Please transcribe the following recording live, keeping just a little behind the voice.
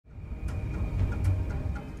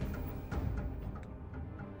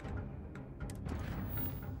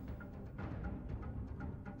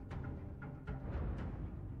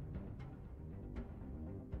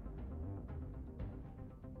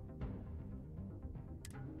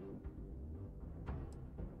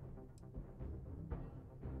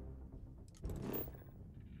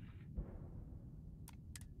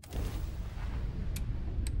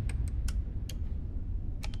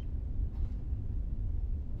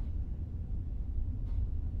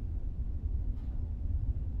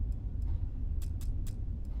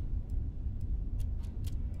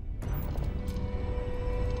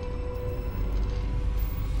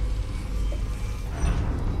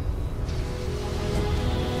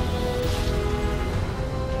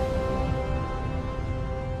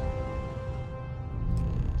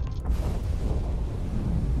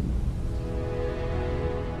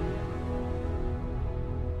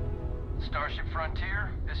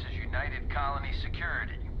frontier, this is United Colony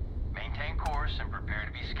Security. Maintain course and prepare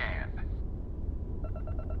to be scanned.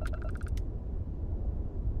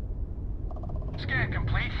 Scan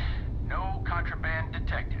complete. No contraband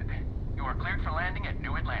detected. You are cleared for landing at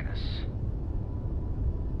New Atlantis.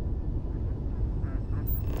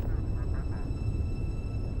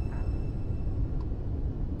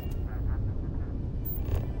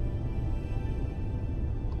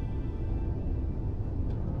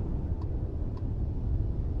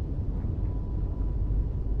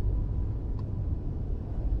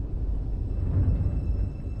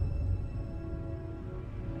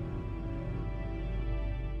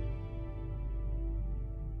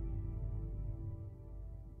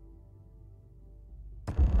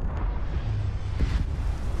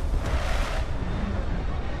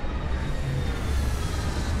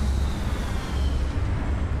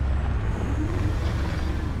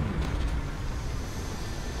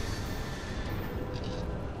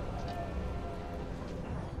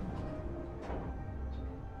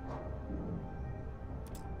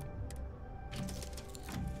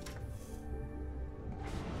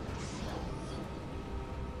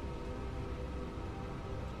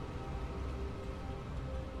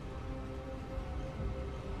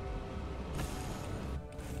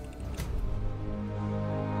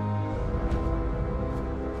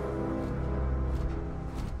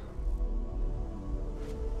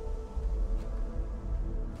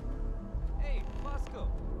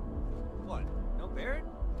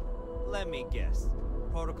 Let me guess.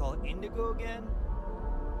 Protocol Indigo again?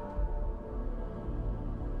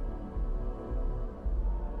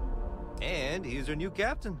 And here's your new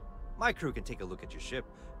captain. My crew can take a look at your ship,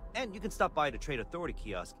 and you can stop by the Trade Authority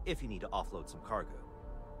kiosk if you need to offload some cargo.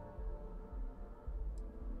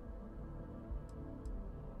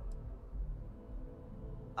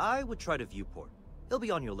 I would try the viewport. It'll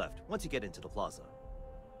be on your left once you get into the plaza.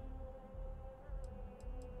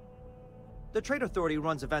 The Trade Authority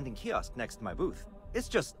runs a vending kiosk next to my booth. It's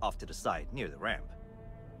just off to the side, near the ramp.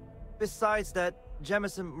 Besides that,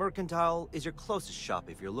 Jemison Mercantile is your closest shop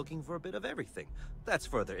if you're looking for a bit of everything. That's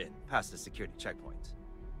further in, past the security checkpoint.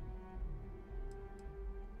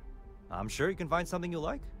 I'm sure you can find something you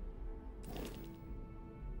like.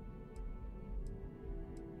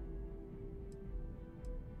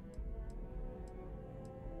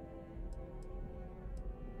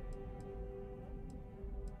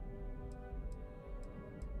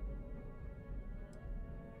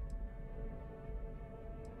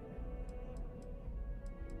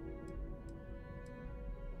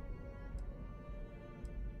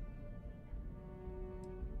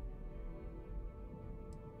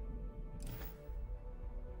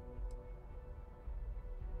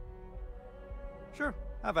 Sure,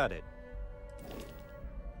 have at it.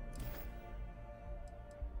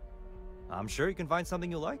 I'm sure you can find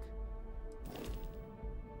something you like.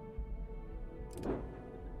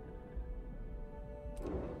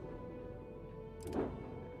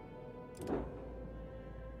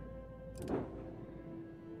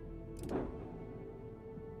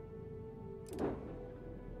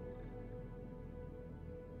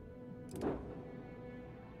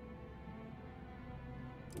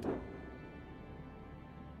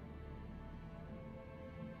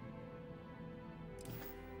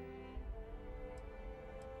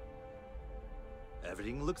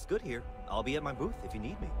 Everything looks good here. I'll be at my booth if you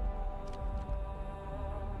need me.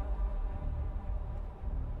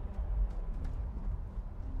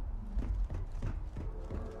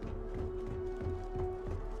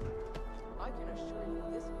 I can assure you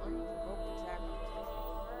this unprovoked attack.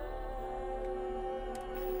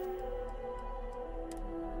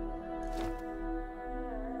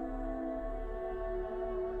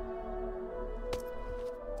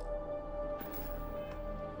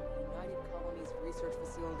 Research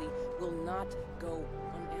facility will not go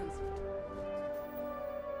unanswered.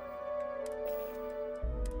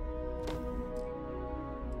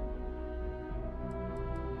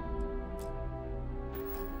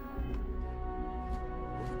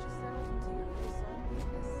 We'll get you settled into your new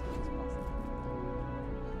assignment as soon as possible.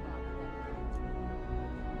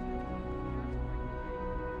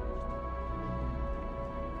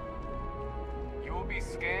 You will be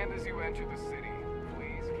scanned as you enter the city.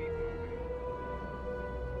 Please keep moving.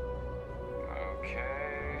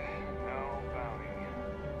 Okay, no bounty.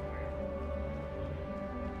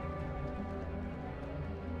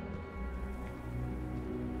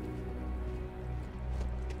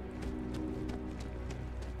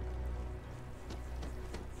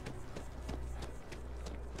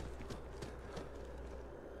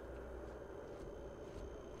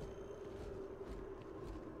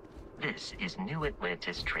 This is New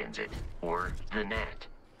Atlantis Transit, or the NAT.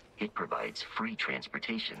 It provides free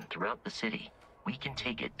transportation throughout the city. We can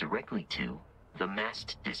take it directly to the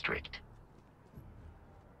Mast District.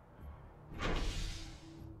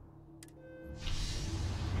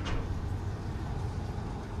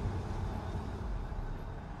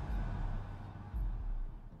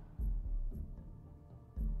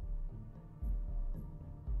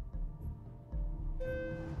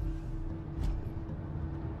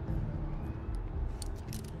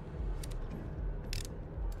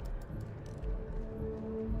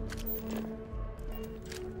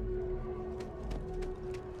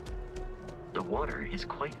 The water is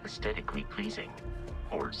quite aesthetically pleasing,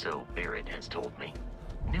 or so Barrett has told me.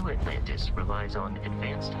 New Atlantis relies on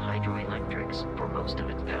advanced hydroelectrics for most of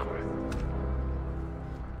its power.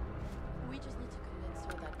 We just need to convince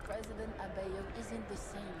her that President Abeyo isn't the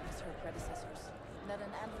same as her predecessors. That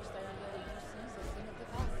an adversarial UC is a thing of the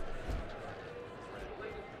past.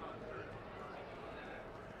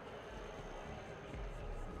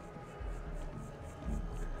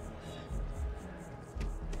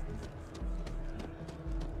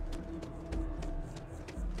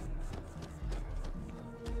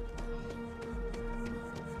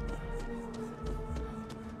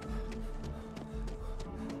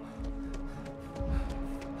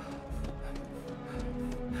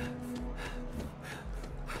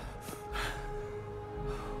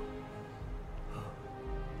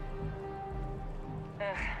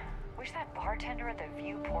 Wish that bartender at the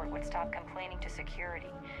viewport would stop complaining to security.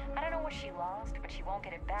 I don't know what she lost, but she won't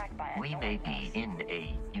get it back by We may be in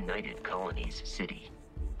a United Colonies city,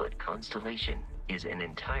 but Constellation is an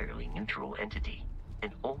entirely neutral entity,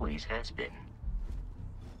 and always has been.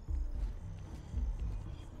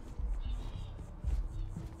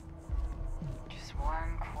 Just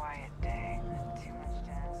one quiet day. Too much to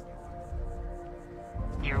ask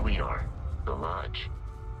for. Here we are, the lodge.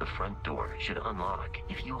 The front door should unlock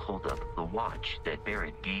if you hold up the watch that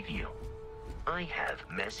Barrett gave you. I have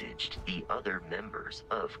messaged the other members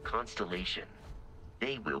of Constellation.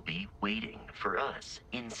 They will be waiting for us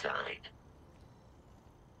inside.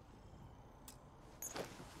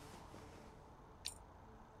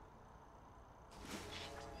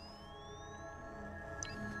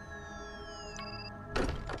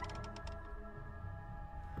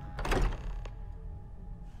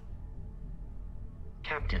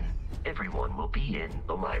 Captain, everyone will be in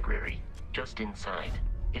the library, just inside.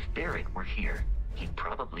 If Barrett were here, he'd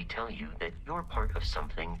probably tell you that you're part of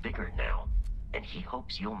something bigger now, and he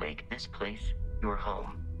hopes you'll make this place your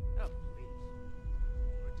home. Oh, please.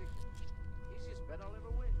 Ridiculous. Easiest bet I'll ever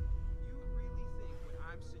win. You really think what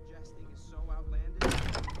I'm suggesting is so outlandish?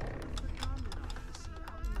 The phenomenon you see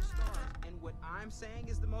out in the stars, and what I'm saying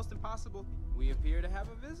is the most impossible. We appear to have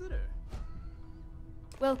a visitor.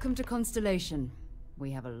 Welcome to Constellation.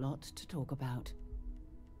 We have a lot to talk about.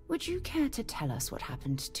 Would you care to tell us what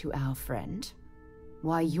happened to our friend?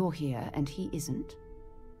 Why you're here and he isn't?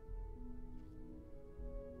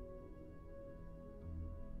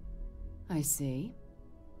 I see.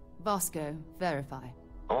 Vasco, verify.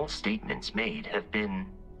 All statements made have been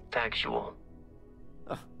factual.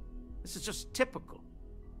 Ugh, this is just typical.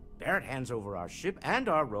 Barrett hands over our ship and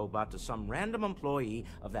our robot to some random employee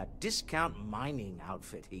of that discount mining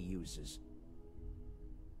outfit he uses.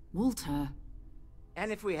 Walter.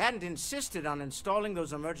 And if we hadn't insisted on installing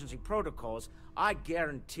those emergency protocols, I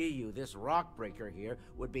guarantee you this rock breaker here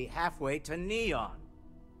would be halfway to Neon.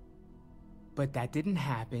 But that didn't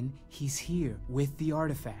happen. He's here with the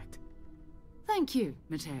artifact. Thank you,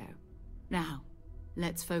 Matteo. Now,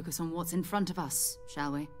 let's focus on what's in front of us,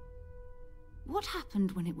 shall we? What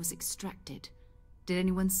happened when it was extracted? Did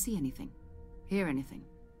anyone see anything? Hear anything?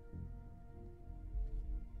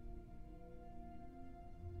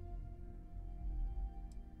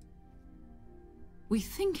 We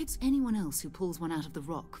think it's anyone else who pulls one out of the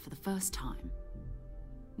rock for the first time.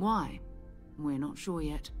 Why? We're not sure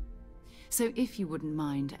yet. So if you wouldn't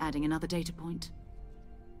mind adding another data point.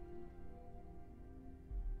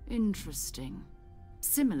 Interesting.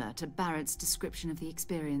 Similar to Barrett's description of the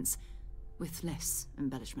experience, with less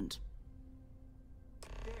embellishment.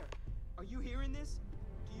 There. Are you hearing this?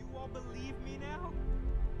 Do you all believe me now?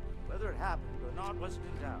 Whether it happened or not wasn't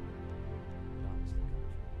in doubt. Honestly,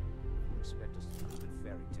 you expect us to believe in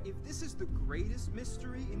fairy tale. If this is the greatest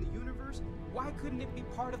mystery in the universe, why couldn't it be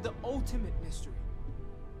part of the ultimate mystery?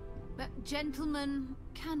 But gentlemen,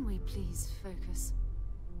 can we please focus?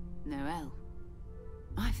 Noelle,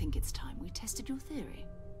 I think it's time we tested your theory.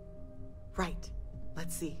 Right.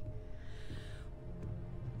 Let's see.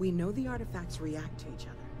 We know the artifacts react to each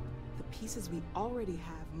other. The pieces we already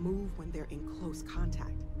have move when they're in close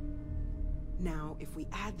contact. Now, if we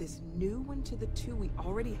add this new one to the two we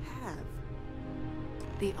already have...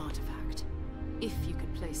 The artifact. If you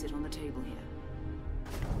could place it on the table here.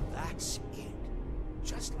 That's it.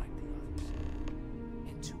 Just like the others.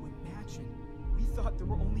 And to imagine, we thought there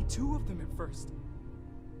were only 2 of them at first.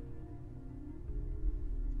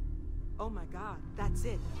 Oh my god, that's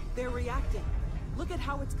it. They're reacting. Look at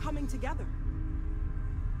how it's coming together.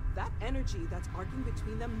 That energy that's arcing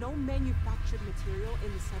between them, no manufactured material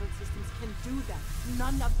in the settled systems can do that.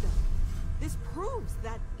 None of them. This proves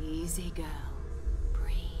that... Easy, girl.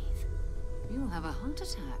 Breathe. You'll have a heart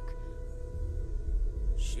attack.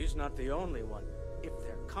 She's not the only one. If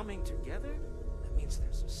they're coming together, that means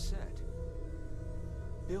there's a set.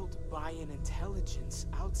 Built by an intelligence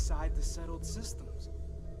outside the settled systems.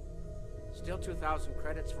 Still 2,000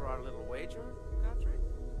 credits for our little wager, Godfrey?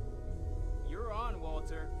 You're on,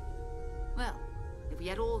 Walter. Well, if we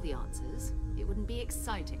had all the answers, it wouldn't be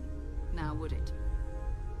exciting, now would it?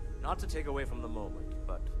 Not to take away from the moment,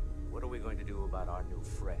 but what are we going to do about our new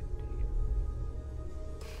friend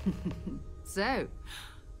here? So,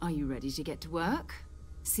 are you ready to get to work?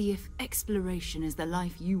 See if exploration is the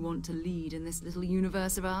life you want to lead in this little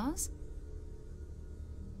universe of ours?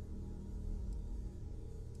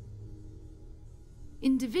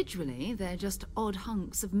 Individually, they're just odd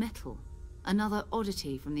hunks of metal. Another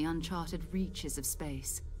oddity from the uncharted reaches of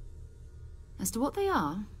space. As to what they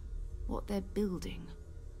are, what they're building,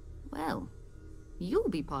 well, you'll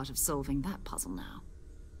be part of solving that puzzle now.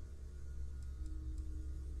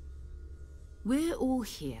 We're all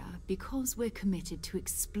here because we're committed to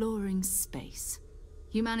exploring space.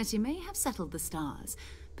 Humanity may have settled the stars,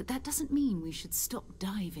 but that doesn't mean we should stop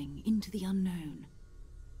diving into the unknown.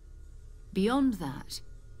 Beyond that,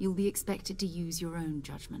 you'll be expected to use your own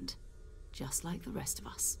judgment, just like the rest of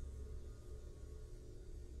us.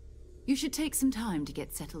 You should take some time to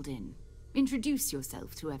get settled in. Introduce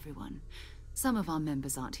yourself to everyone. Some of our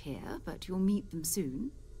members aren't here, but you'll meet them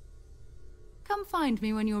soon. Come find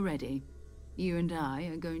me when you're ready. You and I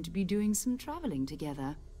are going to be doing some traveling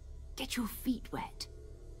together. Get your feet wet.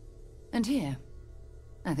 And here,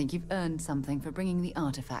 I think you've earned something for bringing the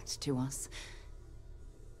artifact to us.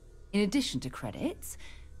 In addition to credits,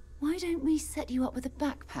 why don't we set you up with a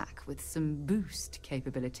backpack with some boost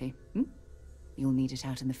capability? You'll need it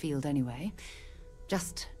out in the field anyway.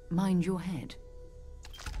 Just mind your head.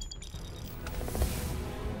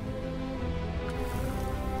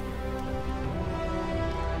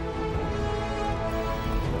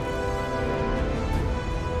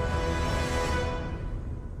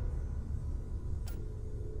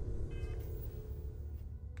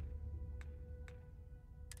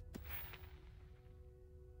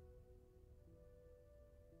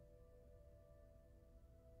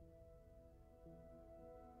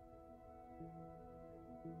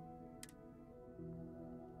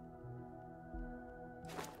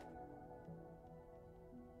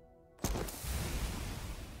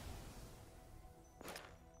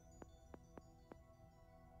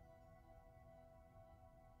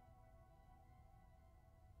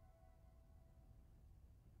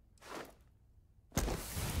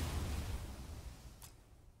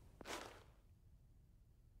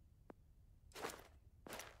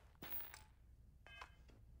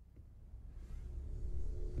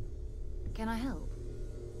 Can I help?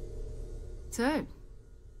 So,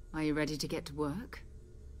 are you ready to get to work?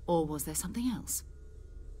 Or was there something else?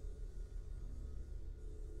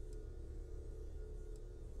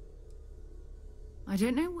 I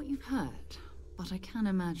don't know what you've heard, but I can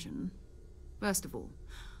imagine. First of all,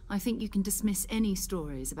 I think you can dismiss any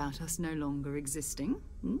stories about us no longer existing.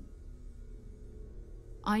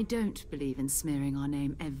 I don't believe in smearing our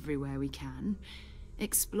name everywhere we can.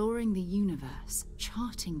 Exploring the universe,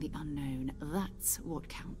 charting the unknown, that's what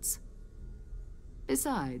counts.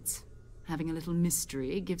 Besides, having a little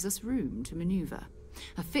mystery gives us room to maneuver.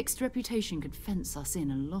 A fixed reputation could fence us in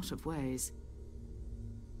a lot of ways.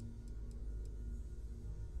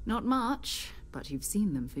 Not much, but you've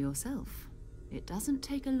seen them for yourself. It doesn't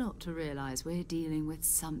take a lot to realize we're dealing with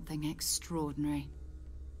something extraordinary.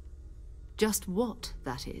 Just what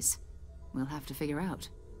that is, we'll have to figure out.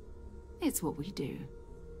 It's what we do.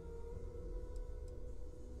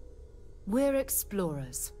 We're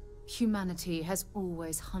explorers. Humanity has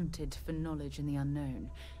always hunted for knowledge in the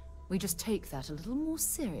unknown. We just take that a little more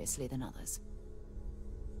seriously than others.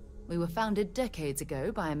 We were founded decades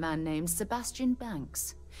ago by a man named Sebastian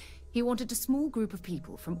Banks. He wanted a small group of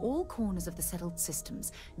people from all corners of the settled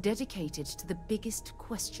systems dedicated to the biggest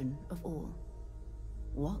question of all.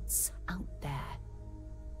 What's out there?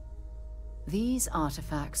 These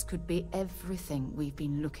artifacts could be everything we've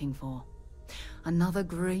been looking for. Another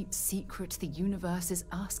great secret the universe is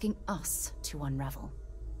asking us to unravel.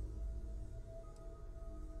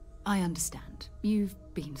 I understand. You've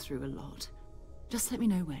been through a lot. Just let me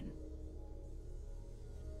know when.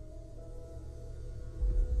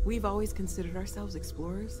 We've always considered ourselves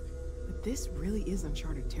explorers, but this really is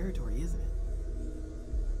uncharted territory, isn't it?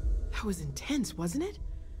 That was intense, wasn't it?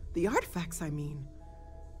 The artifacts, I mean.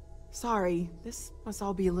 Sorry, this must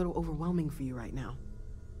all be a little overwhelming for you right now.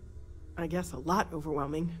 I guess a lot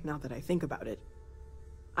overwhelming, now that I think about it.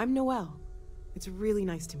 I'm Noelle. It's really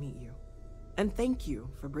nice to meet you. And thank you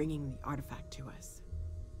for bringing the artifact to us.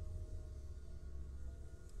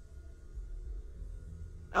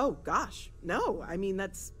 Oh, gosh. No, I mean,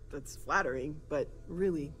 that's flattering, but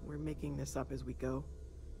really, we're making this up as we go.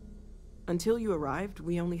 Until you arrived,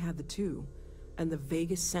 we only had the two, and the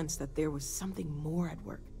vaguest sense that there was something more at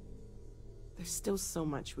work. There's still so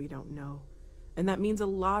much we don't know, and that means a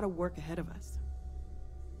lot of work ahead of us.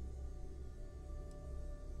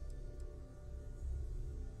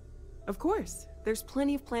 Of course, there's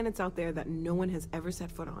plenty of planets out there that no one has ever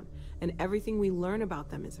set foot on, and everything we learn about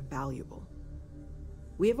them is valuable.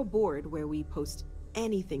 We have a board where we post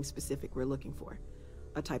anything specific we're looking for.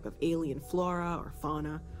 A type of alien flora or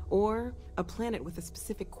fauna, or a planet with a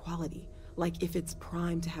specific quality, like if it's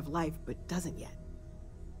primed to have life but doesn't yet.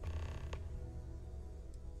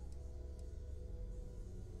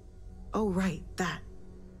 Oh right, that.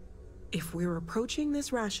 If we're approaching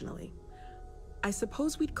this rationally, I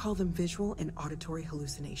suppose we'd call them visual and auditory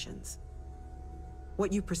hallucinations.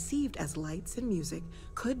 What you perceived as lights and music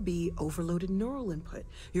could be overloaded neural input,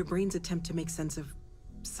 your brain's attempt to make sense of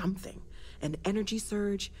something, an energy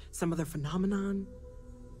surge, some other phenomenon.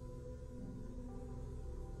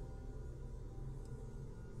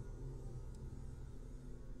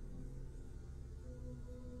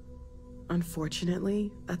 Unfortunately,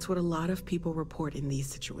 that's what a lot of people report in these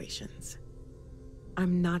situations.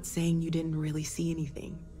 I'm not saying you didn't really see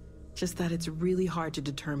anything, just that it's really hard to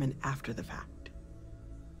determine after the fact.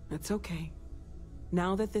 That's okay.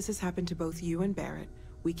 Now that this has happened to both you and Barrett,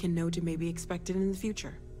 we can know to maybe expect it in the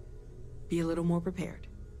future. Be a little more prepared.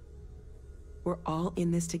 We're all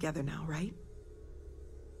in this together now, right?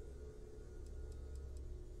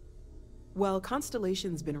 Well,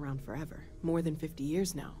 Constellation's been around forever, more than 50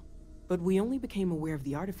 years now. But we only became aware of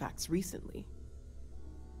the artifacts recently.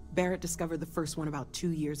 Barrett discovered the first one about 2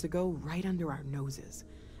 years ago, right under our noses.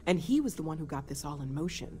 And he was the one who got this all in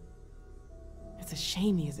motion. It's a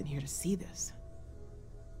shame he isn't here to see this.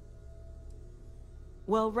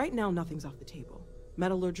 Well, right now nothing's off the table.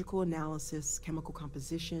 Metallurgical analysis, chemical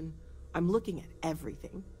composition. I'm looking at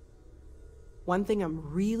everything. One thing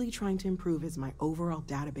I'm really trying to improve is my overall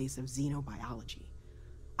database of xenobiology.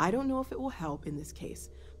 I don't know if it will help in this case,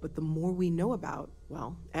 but the more we know about,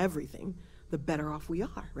 well, everything, the better off we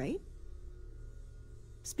are, right?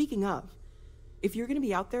 Speaking of, if you're gonna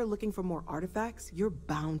be out there looking for more artifacts, you're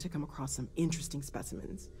bound to come across some interesting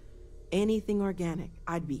specimens. Anything organic,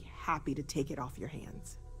 I'd be happy to take it off your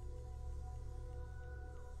hands.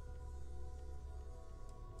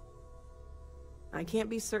 I can't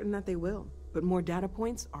be certain that they will, but more data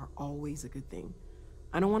points are always a good thing.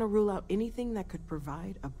 I don't want to rule out anything that could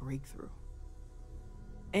provide a breakthrough.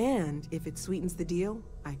 And if it sweetens the deal,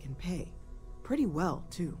 I can pay. Pretty well,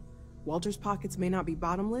 too. Walter's pockets may not be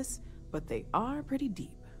bottomless, but they are pretty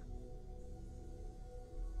deep.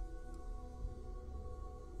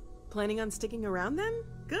 Planning on sticking around then?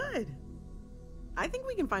 Good. I think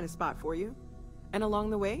we can find a spot for you. And along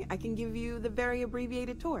the way, I can give you the very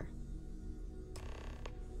abbreviated tour.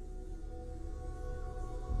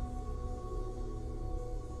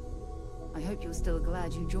 I hope you're still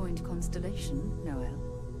glad you joined Constellation,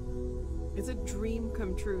 Noelle. It's a dream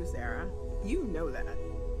come true, Sarah. You know that.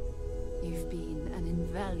 You've been an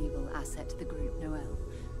invaluable asset to the group, Noelle.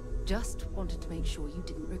 Just wanted to make sure you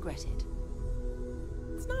didn't regret it.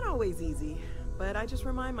 It's not always easy, but I just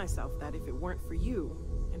remind myself that if it weren't for you,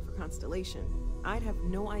 and for Constellation, I'd have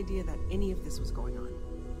no idea that any of this was going on.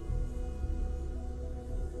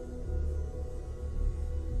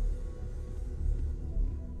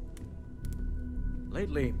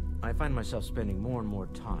 Lately, I find myself spending more and more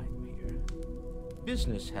time here.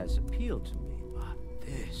 Business has appealed to me, but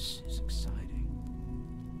this is exciting.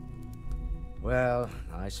 Well,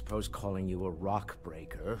 I suppose calling you a rock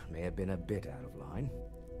breaker may have been a bit out of line.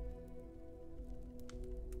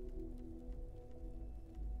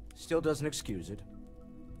 Still doesn't excuse it.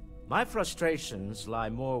 My frustrations lie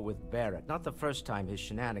more with Barrett, not the first time his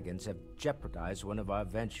shenanigans have jeopardized one of our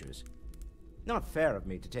ventures. Not fair of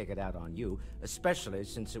me to take it out on you, especially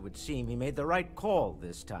since it would seem he made the right call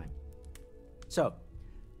this time. So,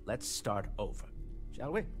 let's start over,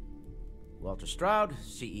 shall we? Walter Stroud,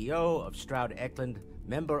 CEO of Stroud Eklund,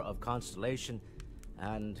 member of Constellation,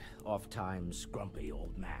 and oft-times grumpy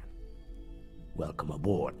old man. Welcome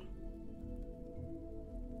aboard.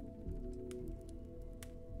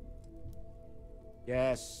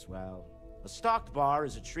 Yes, well, a stocked bar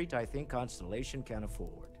is a treat I think Constellation can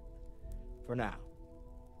afford. For now.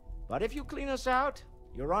 But if you clean us out,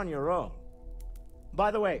 you're on your own. By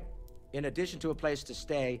the way, in addition to a place to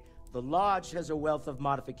stay, the Lodge has a wealth of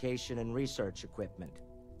modification and research equipment.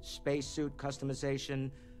 Spacesuit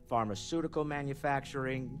customization, pharmaceutical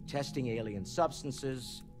manufacturing, testing alien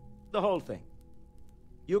substances, the whole thing.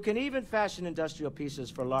 You can even fashion industrial pieces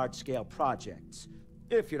for large-scale projects,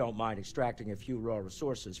 if you don't mind extracting a few raw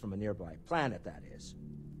resources from a nearby planet, that is.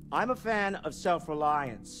 I'm a fan of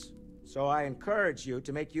self-reliance, so I encourage you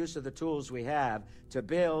to make use of the tools we have to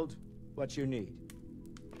build what you need.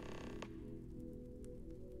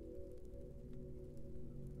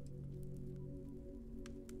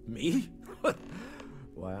 Me?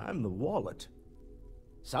 Why, I'm the wallet.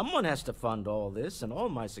 Someone has to fund all this, and all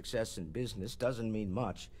my success in business doesn't mean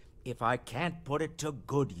much if I can't put it to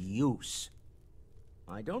good use.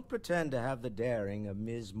 I don't pretend to have the daring of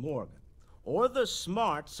Ms. Morgan, or the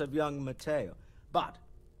smarts of young Matteo, but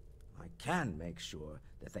I can make sure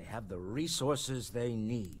that they have the resources they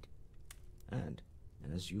need. And,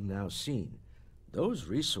 as you've now seen, those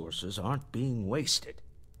resources aren't being wasted.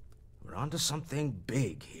 We're onto something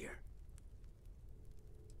big here.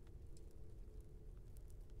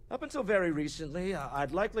 Up until very recently,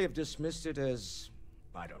 I'd likely have dismissed it as,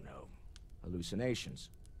 I don't know, hallucinations.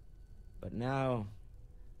 But now,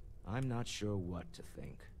 I'm not sure what to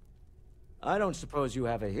think. I don't suppose you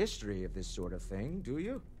have a history of this sort of thing, do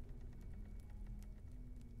you?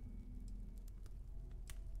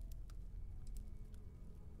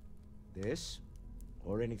 This,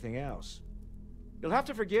 or anything else? You'll have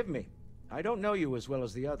to forgive me. I don't know you as well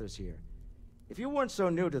as the others here. If you weren't so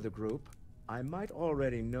new to the group, I might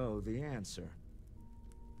already know the answer.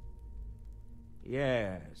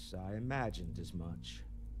 Yes, I imagined as much.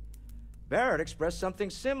 Barrett expressed something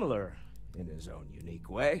similar, in his own unique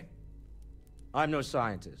way. I'm no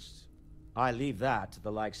scientist. I leave that to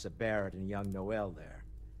the likes of Barrett and young Noel there.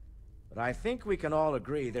 But I think we can all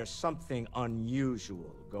agree there's something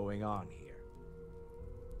unusual going on here.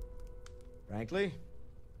 Frankly,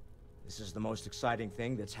 this is the most exciting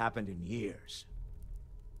thing that's happened in years.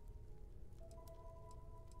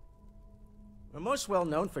 We're most well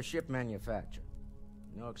known for ship manufacture.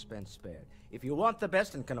 No expense spared. If you want the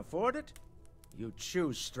best and can afford it, you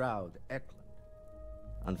choose Stroud Eklund.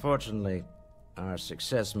 Unfortunately, our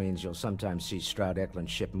success means you'll sometimes see Stroud Eklund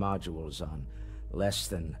ship modules on less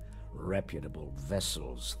than reputable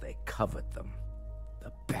vessels. They covet them.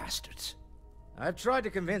 The bastards. I've tried to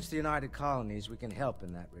convince the United Colonies we can help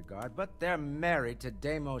in that regard, but they're married to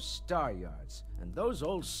Deimos Star Yards, and those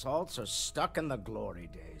old salts are stuck in the glory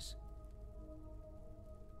days.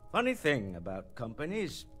 Funny thing about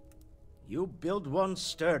companies, you build one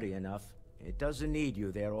sturdy enough, it doesn't need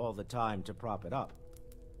you there all the time to prop it up.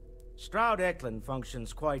 Stroud Eklund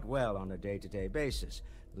functions quite well on a day-to-day basis,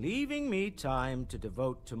 leaving me time to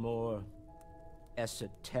devote to more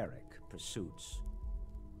esoteric pursuits.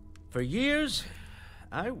 For years,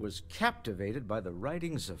 I was captivated by the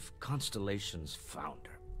writings of Constellation's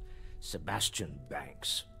founder, Sebastian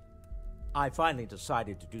Banks. I finally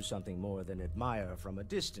decided to do something more than admire from a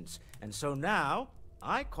distance, and so now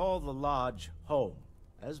I call the Lodge home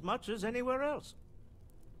as much as anywhere else.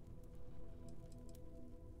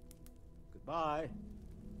 Goodbye.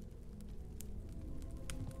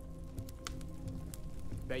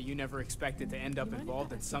 Bet you never expected to end up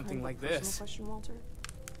involved in something like this. Question, Walter?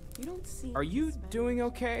 You don't see. Are you doing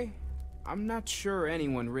okay? I'm not sure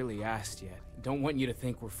anyone really asked yet. Don't want you to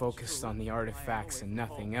think we're focused on the artifacts and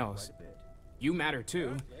nothing else. You matter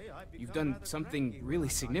too. You've done something really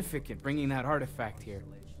significant bringing that artifact here.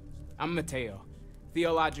 I'm Matteo,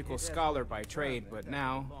 theological scholar by trade, but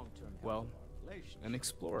now, well, an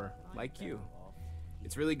explorer like you.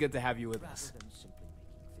 It's really good to have you with us.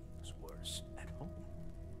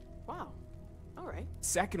 Wow. All right.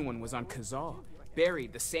 Second one was on Kazal,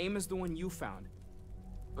 buried the same as the one you found.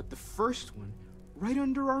 But the first one, right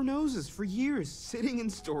under our noses for years, sitting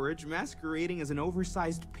in storage, masquerading as an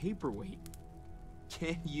oversized paperweight.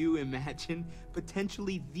 Can you imagine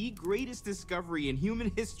potentially the greatest discovery in human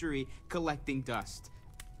history collecting dust?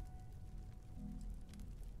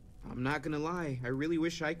 I'm not gonna lie, I really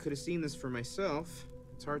wish I could have seen this for myself.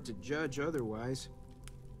 It's hard to judge otherwise.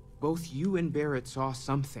 Both you and Barrett saw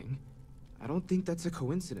something. I don't think that's a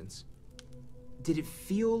coincidence. Did it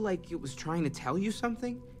feel like it was trying to tell you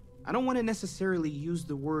something? I don't want to necessarily use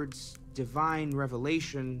the words divine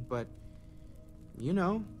revelation, but, you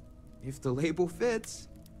know, if the label fits.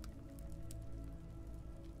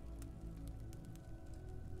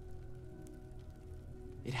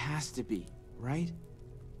 It has to be, right?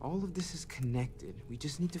 All of this is connected. We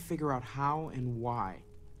just need to figure out how and why.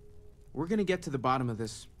 We're gonna get to the bottom of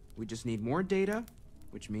this. We just need more data,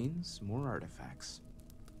 which means more artifacts.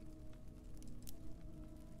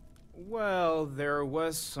 Well, there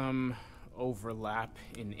was some overlap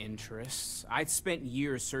in interests. I'd spent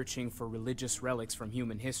years searching for religious relics from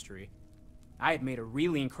human history. I had made a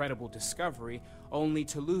really incredible discovery, only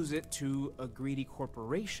to lose it to a greedy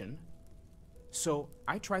corporation. So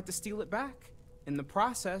I tried to steal it back. In the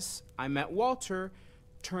process, I met Walter.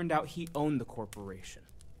 Turned out he owned the corporation.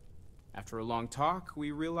 After a long talk,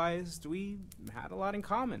 we realized we had a lot in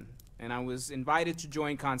common, and I was invited to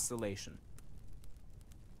join Constellation.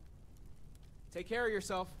 Take care of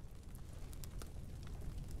yourself.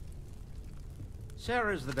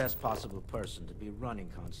 Sarah's the best possible person to be running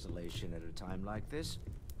Constellation at a time like this.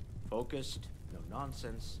 Focused, no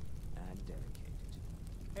nonsense, and dedicated.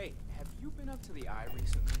 Hey, have you been up to the Eye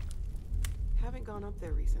recently? Haven't gone up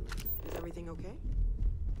there recently. Is everything okay?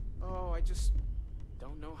 Oh, I just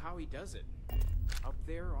don't know how he does it. Up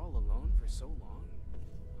there all alone for so long.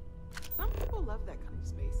 Some people love that kind of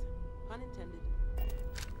space. Pun intended.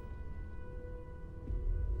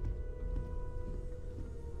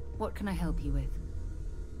 What can I help you with?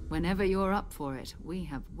 Whenever you're up for it, we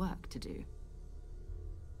have work to do.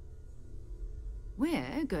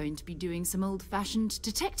 We're going to be doing some old-fashioned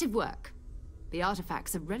detective work. The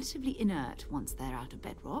artifacts are relatively inert once they're out of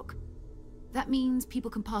bedrock. That means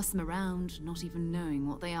people can pass them around, not even knowing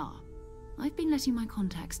what they are. I've been letting my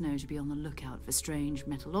contacts know to be on the lookout for strange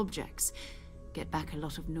metal objects. Get back a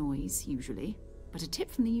lot of noise, usually, but a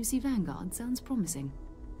tip from the UC Vanguard sounds promising.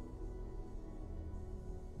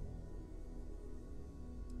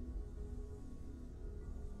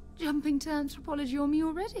 Jumping to anthropology on me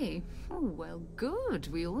already? Oh, well, good.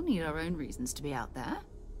 We all need our own reasons to be out there.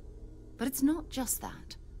 But it's not just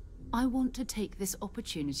that. I want to take this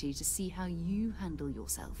opportunity to see how you handle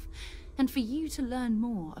yourself, and for you to learn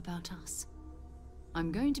more about us.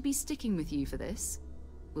 I'm going to be sticking with you for this.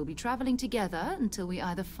 We'll be traveling together until we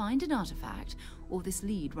either find an artifact or this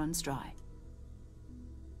lead runs dry.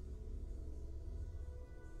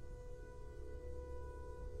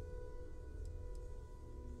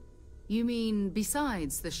 You mean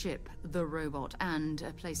besides the ship, the robot, and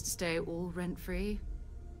a place to stay all rent-free?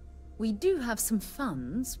 We do have some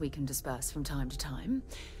funds we can disperse from time to time.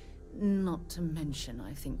 Not to mention,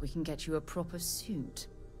 I think we can get you a proper suit.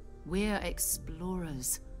 We're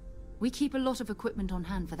explorers. We keep a lot of equipment on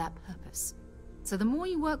hand for that purpose. So the more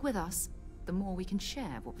you work with us, the more we can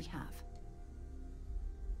share what we have.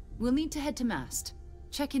 We'll need to head to Mast.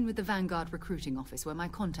 Check in with the Vanguard recruiting office where my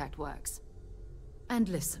contact works. And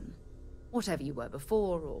listen. Whatever you were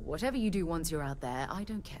before, or whatever you do once you're out there, I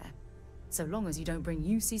don't care. So long as you don't bring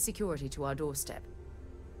UC security to our doorstep.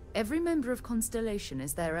 Every member of Constellation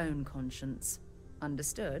is their own conscience.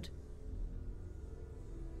 Understood?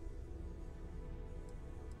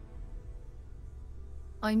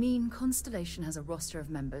 I mean, Constellation has a roster of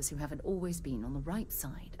members who haven't always been on the right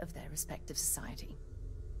side of their respective society.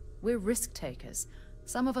 We're risk takers.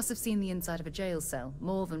 Some of us have seen the inside of a jail cell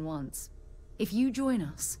more than once. If you join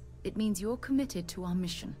us, it means you're committed to our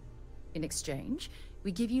mission. In exchange,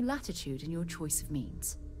 we give you latitude in your choice of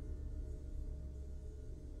means.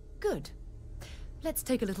 Good. Let's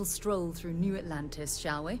take a little stroll through New Atlantis,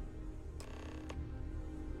 shall we?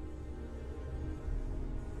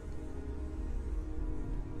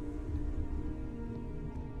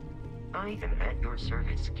 I am at your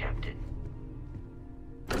service, Captain.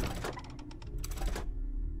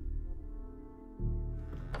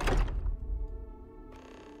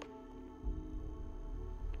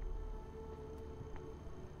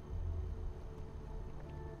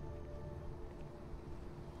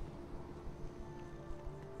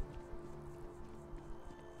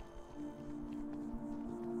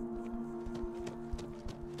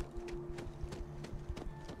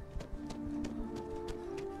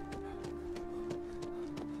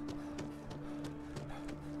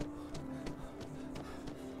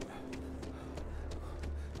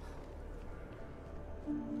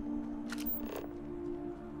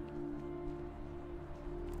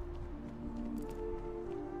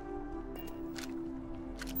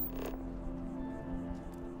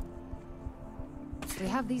 They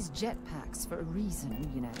have these jetpacks for a reason,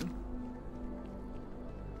 you know.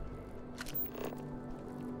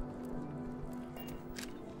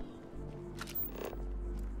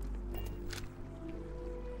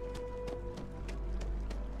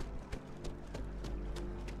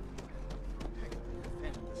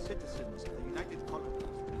 citizens of the United Colonies.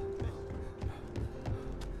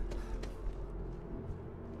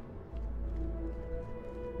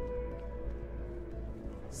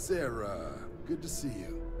 Sarah, good to see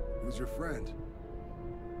you. Who's your friend?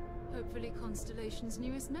 Hopefully Constellation's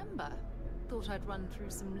newest member. Thought I'd run through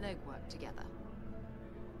some legwork together.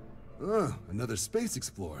 Another space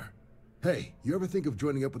explorer. Hey, you ever think of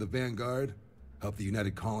joining up with the Vanguard? Help the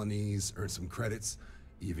United Colonies, earn some credits,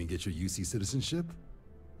 even get your UC citizenship?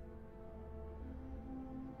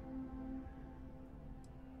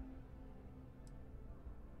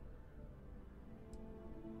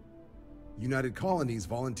 United Colonies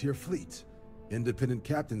volunteer fleet. Independent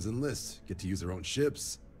captains enlist, get to use their own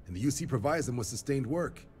ships, and the UC provides them with sustained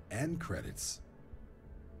work and credits.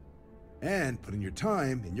 And put in your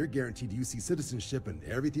time, and you're guaranteed UC citizenship and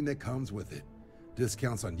everything that comes with it.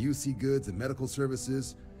 Discounts on UC goods and medical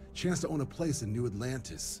services, chance to own a place in New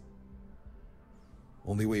Atlantis.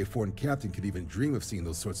 Only way a foreign captain could even dream of seeing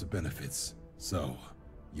those sorts of benefits. So,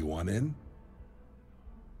 you want in?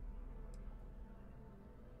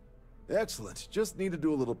 Excellent. Just need to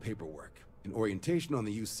do a little paperwork. An orientation on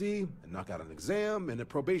the UC, and knock out an exam, and a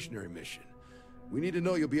probationary mission. We need to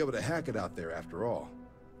know you'll be able to hack it out there after all.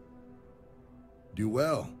 Do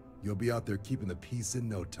well. You'll be out there keeping the peace in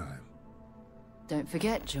no time. Don't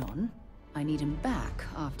forget, John. I need him back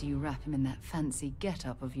after you wrap him in that fancy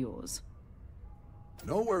get-up of yours.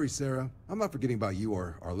 No worries, Sarah. I'm not forgetting about you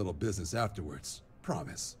or our little business afterwards.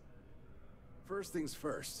 Promise. First things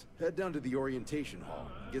first, head down to the orientation hall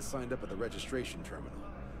and get signed up at the registration terminal.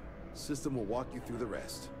 System will walk you through the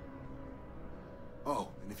rest. Oh,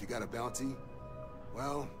 and if you got a bounty,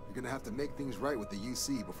 well, you're gonna have to make things right with the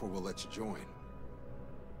UC before we'll let you join.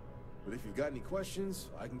 But if you've got any questions,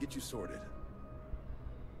 I can get you sorted.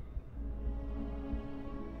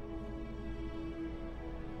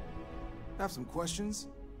 Have some questions?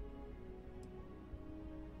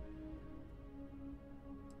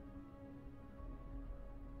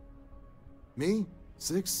 Me?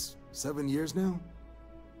 6, 7 years now?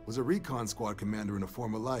 Was a recon squad commander in a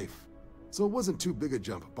former life, so it wasn't too big a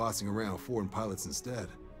jump bossing around foreign pilots instead.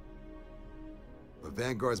 But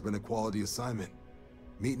Vanguard's been a quality assignment.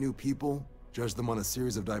 Meet new people, judge them on a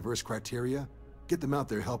series of diverse criteria, get them out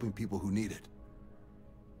there helping people who need it.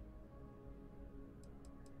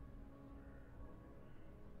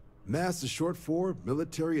 MASS is short for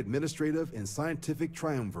Military, Administrative, and Scientific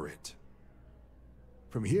Triumvirate.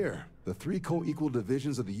 From here, the 3 co-equal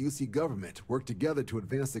divisions of the UC government work together to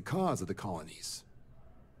advance the cause of the colonies.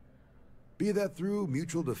 Be that through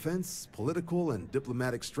mutual defense, political and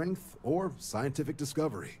diplomatic strength, or scientific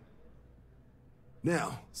discovery.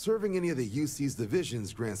 Now, serving any of the UC's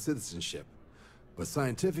divisions grants citizenship, but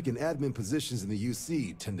scientific and admin positions in the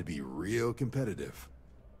UC tend to be real competitive.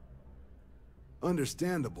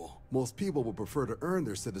 Understandable, most people will prefer to earn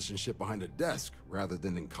their citizenship behind a desk rather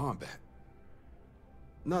than in combat.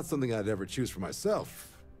 Not something I'd ever choose for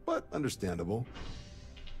myself, but understandable.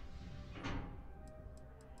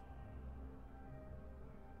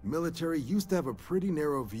 Military used to have a pretty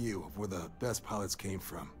narrow view of where the best pilots came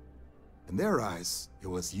from. In their eyes, it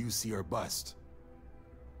was UC or bust.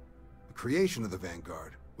 The creation of the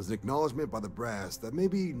Vanguard was an acknowledgement by the brass that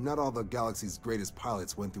maybe not all the galaxy's greatest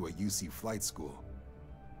pilots went through a UC flight school.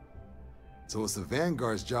 So it's the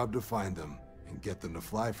Vanguard's job to find them and get them to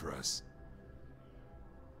fly for us.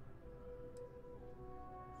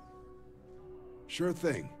 Sure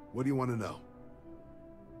thing. What do you want to know?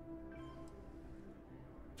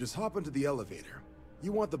 Just hop into the elevator.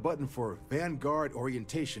 You want the button for Vanguard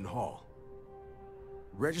Orientation Hall.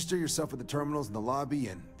 Register yourself at the terminals in the lobby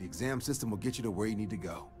and the exam system will get you to where you need to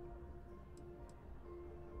go.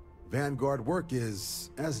 Vanguard work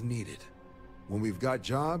is as needed. When we've got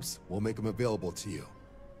jobs, we'll make them available to you.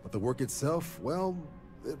 But the work itself, well,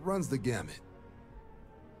 it runs the gamut.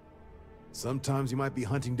 Sometimes you might be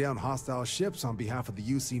hunting down hostile ships on behalf of the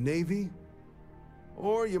UC Navy,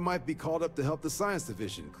 or you might be called up to help the Science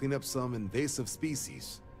Division clean up some invasive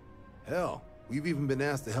species. Hell, we've even been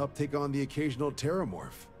asked to help take on the occasional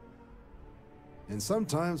terramorph. And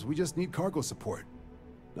sometimes we just need cargo support.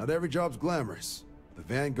 Not every job's glamorous. The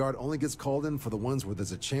Vanguard only gets called in for the ones where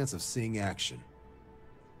there's a chance of seeing action.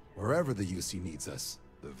 Wherever the UC needs us,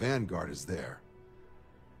 the Vanguard is there.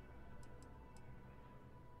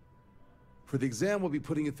 For the exam, we'll be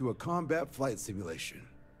putting you through a combat flight simulation.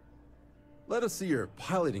 Let us see your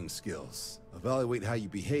piloting skills, evaluate how you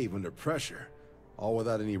behave under pressure, all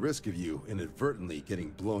without any risk of you inadvertently getting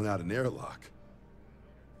blown out an airlock.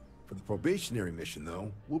 For the probationary mission,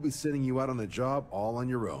 though, we'll be sending you out on a job all on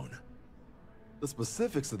your own. The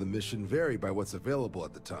specifics of the mission vary by what's available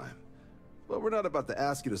at the time, But we're not about to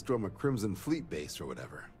ask you to storm a Crimson Fleet base or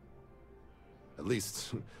whatever. At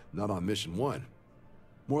least, not on Mission 1.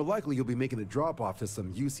 More likely, you'll be making a drop-off to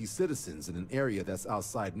some UC citizens in an area that's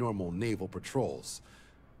outside normal naval patrols.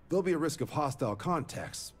 There'll be a risk of hostile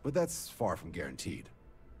contacts, but that's far from guaranteed.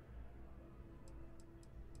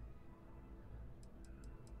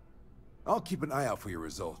 I'll keep an eye out for your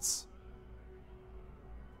results.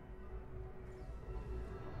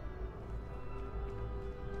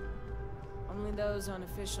 Only those on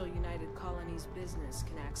official United Colonies business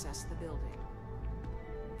can access the building.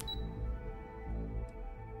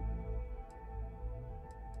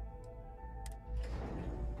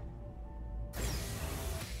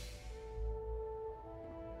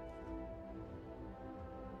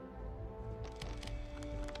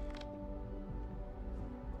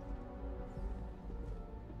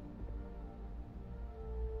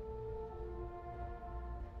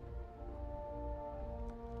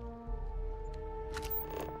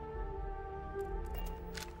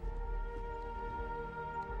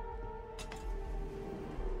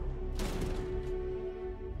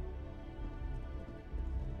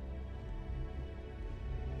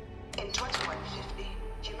 In 2150,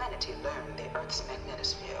 humanity learned the Earth's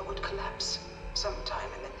magnetosphere would collapse sometime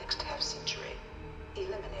in the next half-century,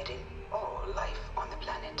 eliminating all life on the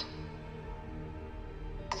planet.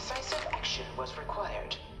 Decisive action was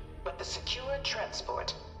required, but the secure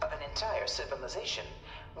transport of an entire civilization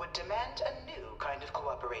would demand a new kind of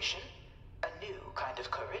cooperation, a new kind of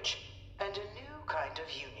courage, and a new kind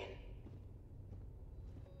of union.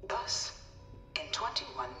 Thus, in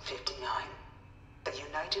 2159, the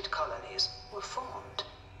United Colonies were formed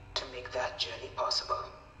to make that journey possible.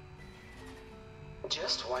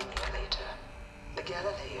 Just 1 year later, the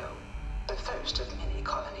Galileo, the first of many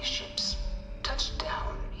colony ships, touched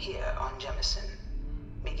down here on Jemison,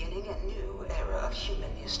 beginning a new era of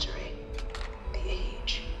human history, the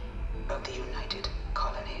age of the United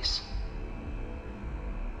Colonies.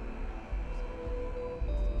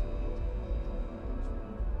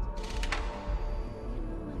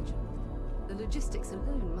 The logistics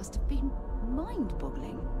alone must have been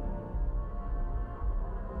mind-boggling.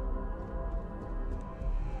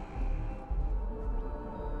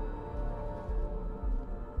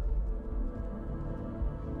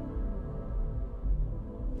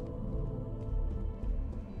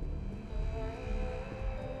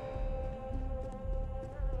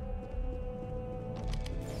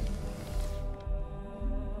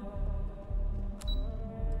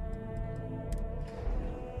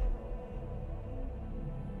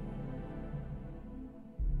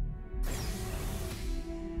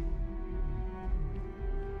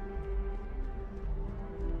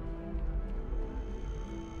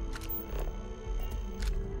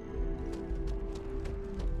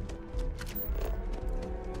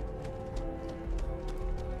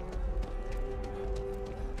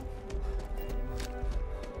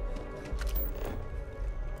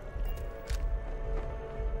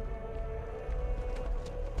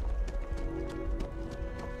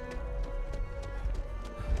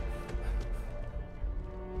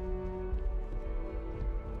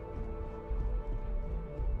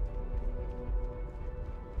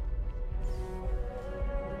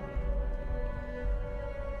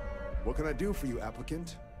 What can I do for you,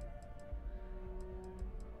 applicant?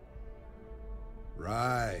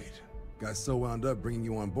 Right. Got so wound up bringing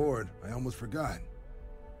you on board, I almost forgot.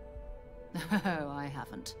 Oh, I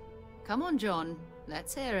haven't. Come on, John.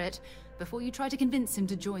 Let's hear it, before you try to convince him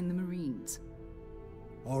to join the Marines.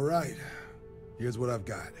 All right. Here's what I've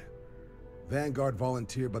got. Vanguard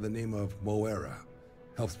volunteer by the name of Moera.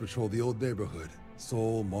 Helps patrol the old neighborhood.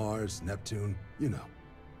 Sol, Mars, Neptune, you know.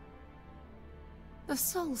 The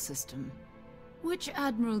Sol system. Which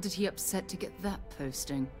admiral did he upset to get that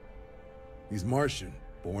posting? He's Martian,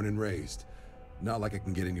 born and raised. Not like I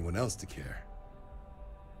can get anyone else to care.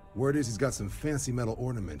 Word is he's got some fancy metal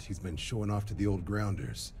ornament he's been showing off to the old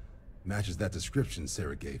grounders. Matches that description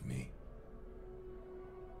Sarah gave me.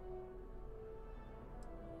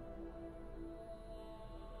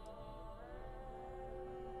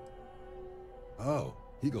 Oh,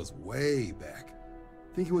 he goes way back.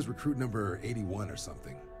 Think he was recruit number 81 or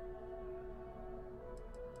something.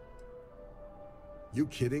 You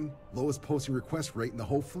kidding? Lowest posting request rate in the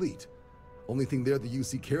whole fleet. Only thing there the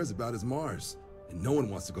UC cares about is Mars. And no one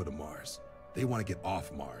wants to go to Mars. They want to get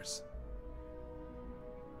off Mars.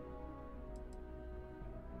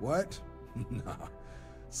 What? Nah.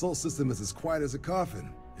 Sol system is as quiet as a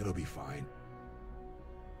coffin. It'll be fine.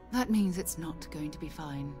 That means it's not going to be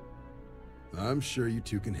fine. I'm sure you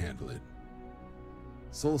two can handle it.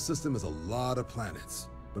 Sol system is a lot of planets.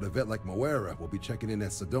 but a vet like Moira will be checking in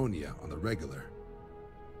at Sidonia on the regular.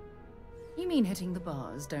 You mean hitting the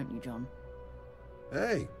bars, don't you, John?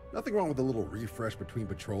 Hey, nothing wrong with a little refresh between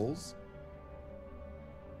patrols.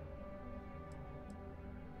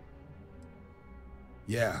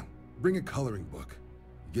 Yeah, bring a coloring book.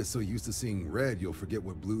 You get so used to seeing red, you'll forget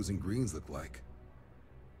what blues and greens look like.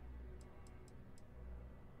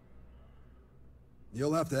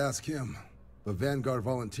 You'll have to ask him, but Vanguard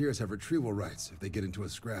volunteers have retrieval rights if they get into a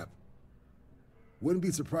scrap. Wouldn't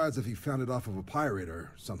be surprised if he found it off of a pirate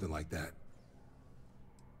or something like that.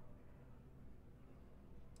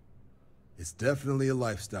 It's definitely a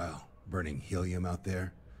lifestyle, burning helium out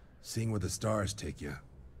there, seeing where the stars take you.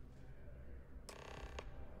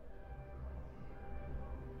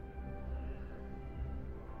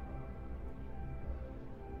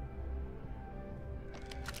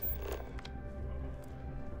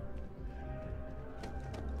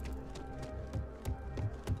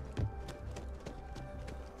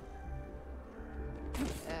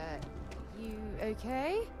 You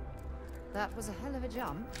okay? That was a hell of a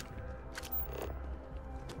jump.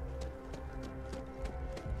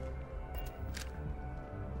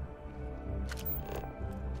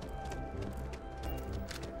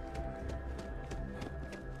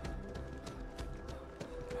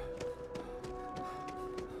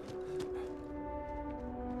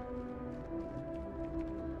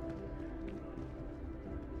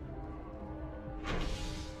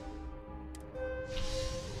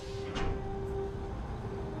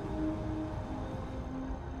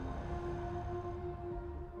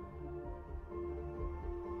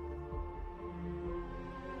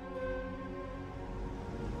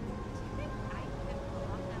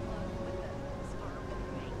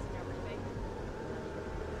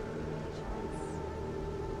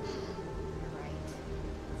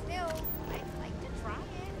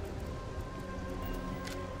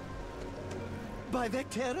 By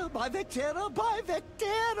Vectera, by Vectera, by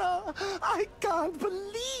Vectera! I can't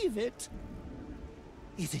believe it!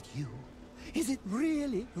 Is it you? Is it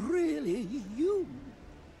really, really you?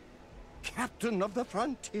 Captain of the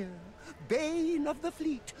frontier, bane of the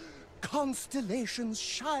fleet, Constellation's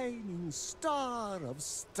shining star of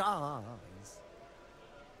stars.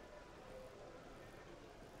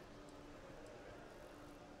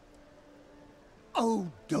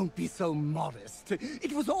 Oh, don't be so modest.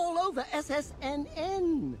 It was all over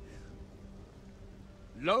SSNN.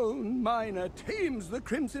 Lone miner tames the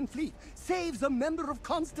Crimson Fleet, saves a member of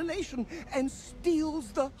Constellation, and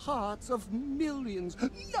steals the hearts of millions,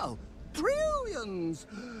 no, trillions.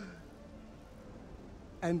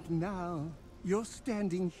 And now you're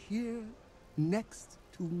standing here next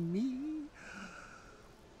to me.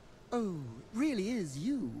 Oh, it really is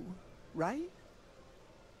you, right?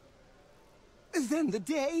 Then the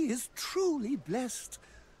day is truly blessed.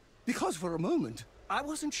 Because for a moment, I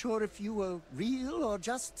wasn't sure if you were real or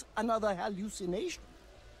just another hallucination.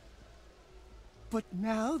 But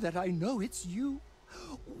now that I know it's you,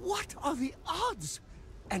 what are the odds?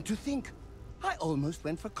 And to think, I almost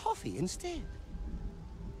went for coffee instead.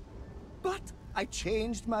 But I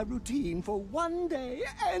changed my routine for one day,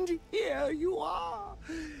 and here you are.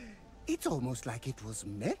 It's almost like it was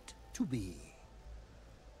meant to be.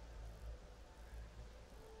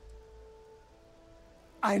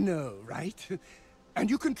 I know, right? And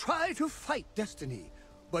you can try to fight destiny,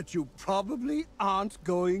 but you probably aren't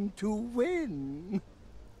going to win.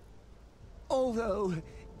 Although,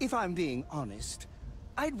 if I'm being honest,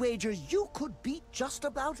 I'd wager you could beat just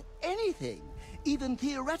about anything, even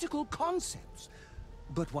theoretical concepts.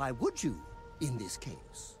 But why would you, in this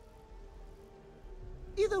case?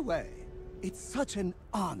 Either way, it's such an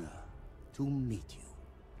honor to meet you.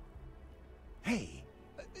 Hey,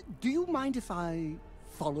 do you mind if I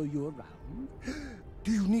follow you around?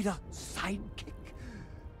 Do you need a sidekick?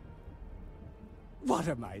 What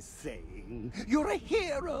am I saying? You're a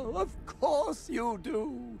hero, of course you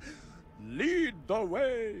do. Lead the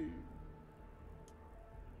way.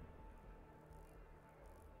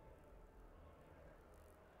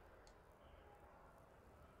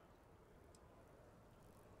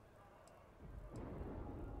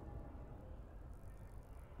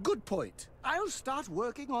 Good point. I'll start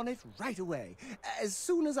working on it right away, as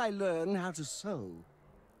soon as I learn how to sew.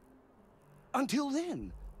 Until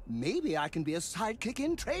then, maybe I can be a sidekick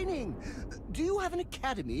in training. Do you have an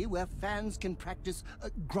academy where fans can practice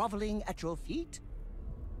groveling at your feet?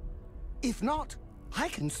 If not, I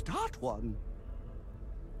can start one.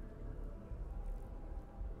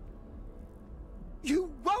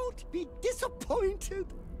 You won't be disappointed.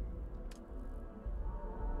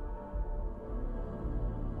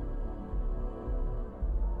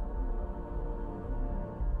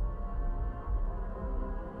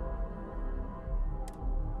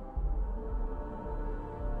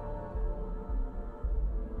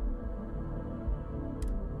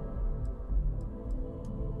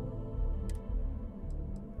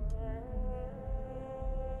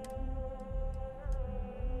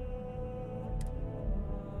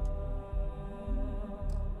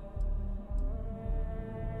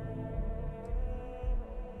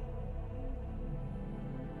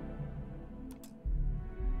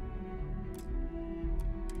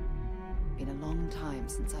 time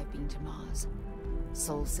since I've been to Mars.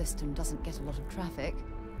 Sol system doesn't get a lot of traffic.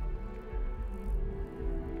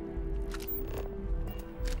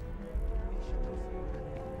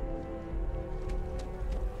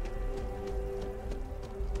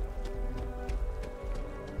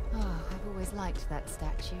 Oh, I've always liked that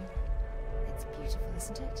statue. It's beautiful,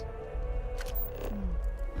 isn't it?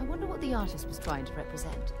 I wonder what the artist was trying to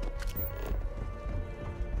represent.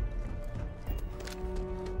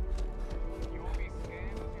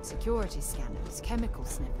 Security scanners, chemical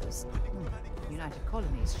sniffers. United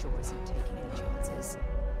Colonies sure isn't taking any chances.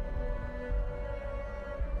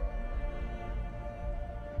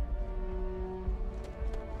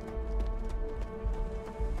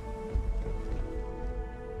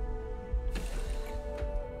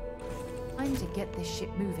 Time to get this ship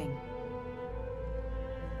moving.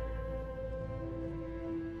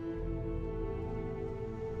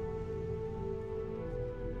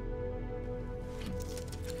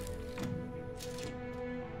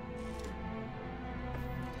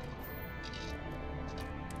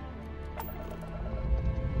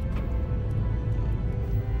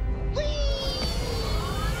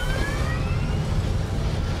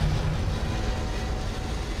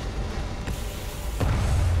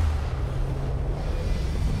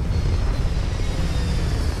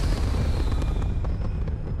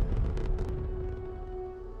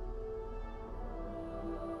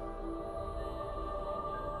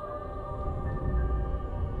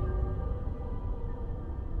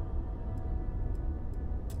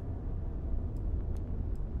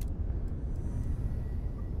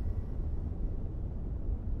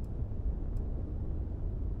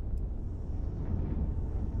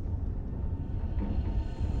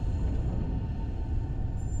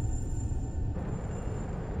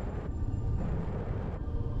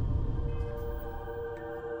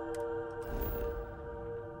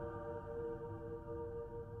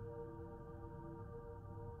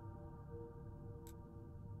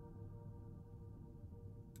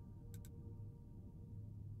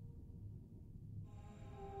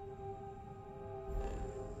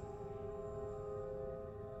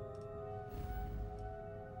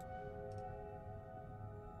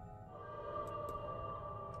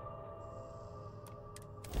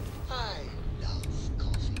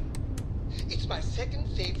 My second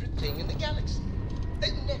favorite thing in the galaxy,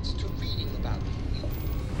 next to reading about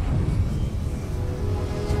you.